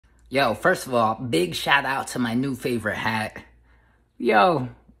Yo, first of all, big shout out to my new favorite hat. Yo,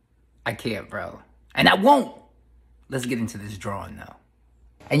 I can't, bro. And I won't. Let's get into this drawing, though.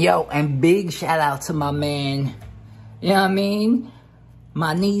 And yo, and big shout out to my man, you know what I mean?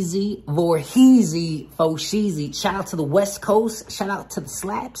 Manizi, Vorheezy, Fosheezy. Shout out to the West Coast. Shout out to the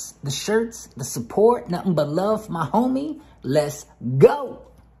slaps, the shirts, the support. Nothing but love, my homie. Let's go.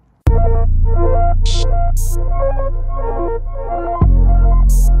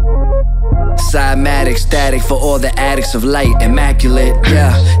 Cymatic, static for all the addicts of light. Immaculate,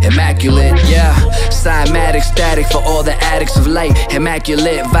 yeah, immaculate, yeah. Cymatic, static for all the addicts of light.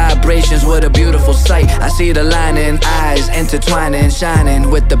 Immaculate vibrations, what a beautiful sight. I see the line in eyes, intertwining, shining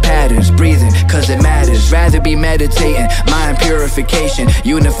with the patterns, breathing, cause it matters. Rather be meditating, mind purification,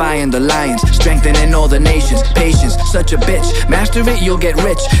 unifying the lions, strengthening all the nations. Patience, such a bitch, master it, you'll get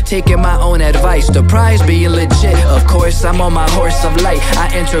rich. Taking my own advice, the prize being legit. Of course, I'm on my horse of light,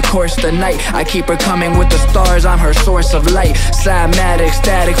 I intercourse the night. I keep her coming with the stars, I'm her source of light. Cymatic,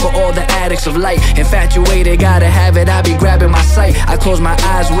 static for all the addicts of light. Infatuated, gotta have it, I be grabbing my sight. I close my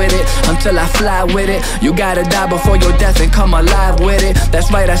eyes with it, until I fly with it. You gotta die before your death and come alive with it.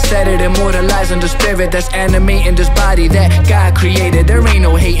 That's right, I said it, immortalizing the spirit that's animating this body that God created. There ain't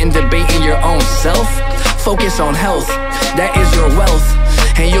no hating, debating your own self. Focus on health, that is your wealth.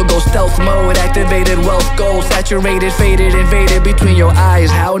 And you'll go stealth mode, activated wealth goals. Saturated, faded, invaded between your eyes.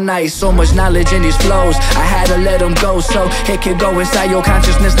 How nice, so much knowledge in these flows. I had to let them go, so it can go inside your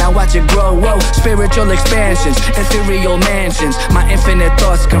consciousness. Now watch it grow, whoa. Spiritual expansions, ethereal mansions. My infinite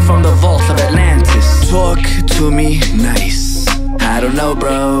thoughts come from the vaults of Atlantis. Talk to me nice. I don't know,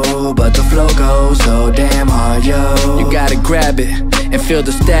 bro, but the flow goes so damn hard, yo. You gotta grab it and feel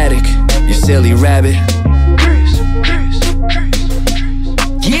the static, you silly rabbit.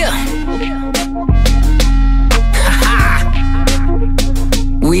 Yeah.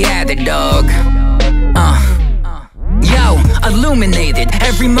 We had it, dog. Yo, illuminated.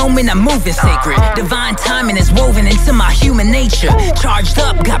 Every moment I'm moving sacred. Divine timing is woven into my human nature. Charged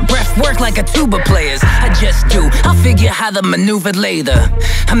up, got breath work like a tuba player's. I just do, I'll figure how to maneuver later.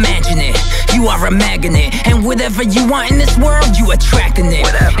 Imagine it, you are a magnet. And whatever you want in this world, you attracting it.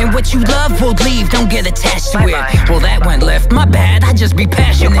 And what you love will leave, don't get attached to it. Well, that went left, my bad, I just be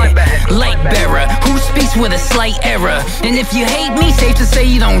passionate. Light bearer, who speaks with a slight error. And if you hate me, safe to say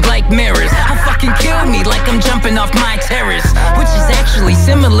you don't like mirrors. I fucking kill me like I'm jumping off my terrace, which is actually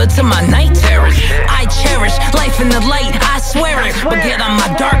similar to my night terrors. I cherish life in the light, I swear it. But get on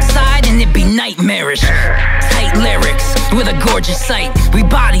my dark side and it be nightmarish. Tight lyrics with a gorgeous sight. We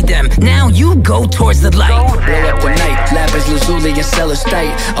body them, now you go towards the light. Blow up the night, lapis lazuli and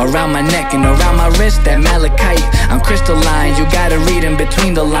celestite. Around my neck and around my wrist, that malachite. I'm crystalline, you gotta read in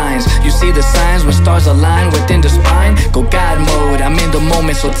between the lines. You see the signs when stars align within the spine. Go God mode, I'm in the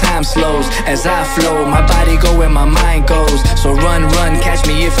moment so time slows. As I flow, my body go where my mind goes. So run, catch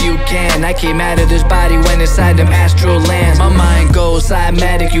me if you can. I came out of this body when inside them astral lands. My mind goes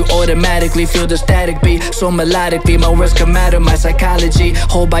cymatic, you automatically feel the static beat. So melodically, my words come out of my psychology.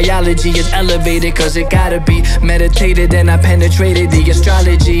 Whole biology is elevated cause it gotta be. Meditated and I penetrated the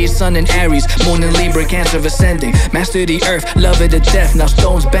astrology. Sun in Aries, moon in Libra, Cancer ascending. Master the earth, love it to death, now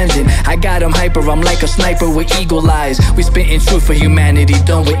stones bending. I got them hyper, I'm like a sniper with eagle eyes. We spitting truth for humanity,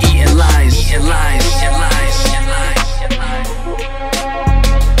 done with eating lies. Eating lies, eating lies.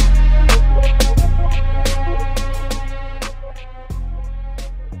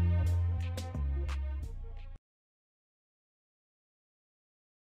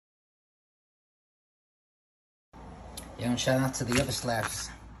 Yo, and shout out to the other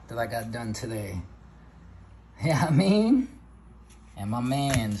slaps that I got done today. Yeah, I mean, and my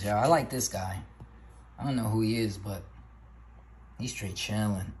mans, yo. I like this guy. I don't know who he is, but he's straight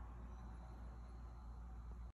chilling.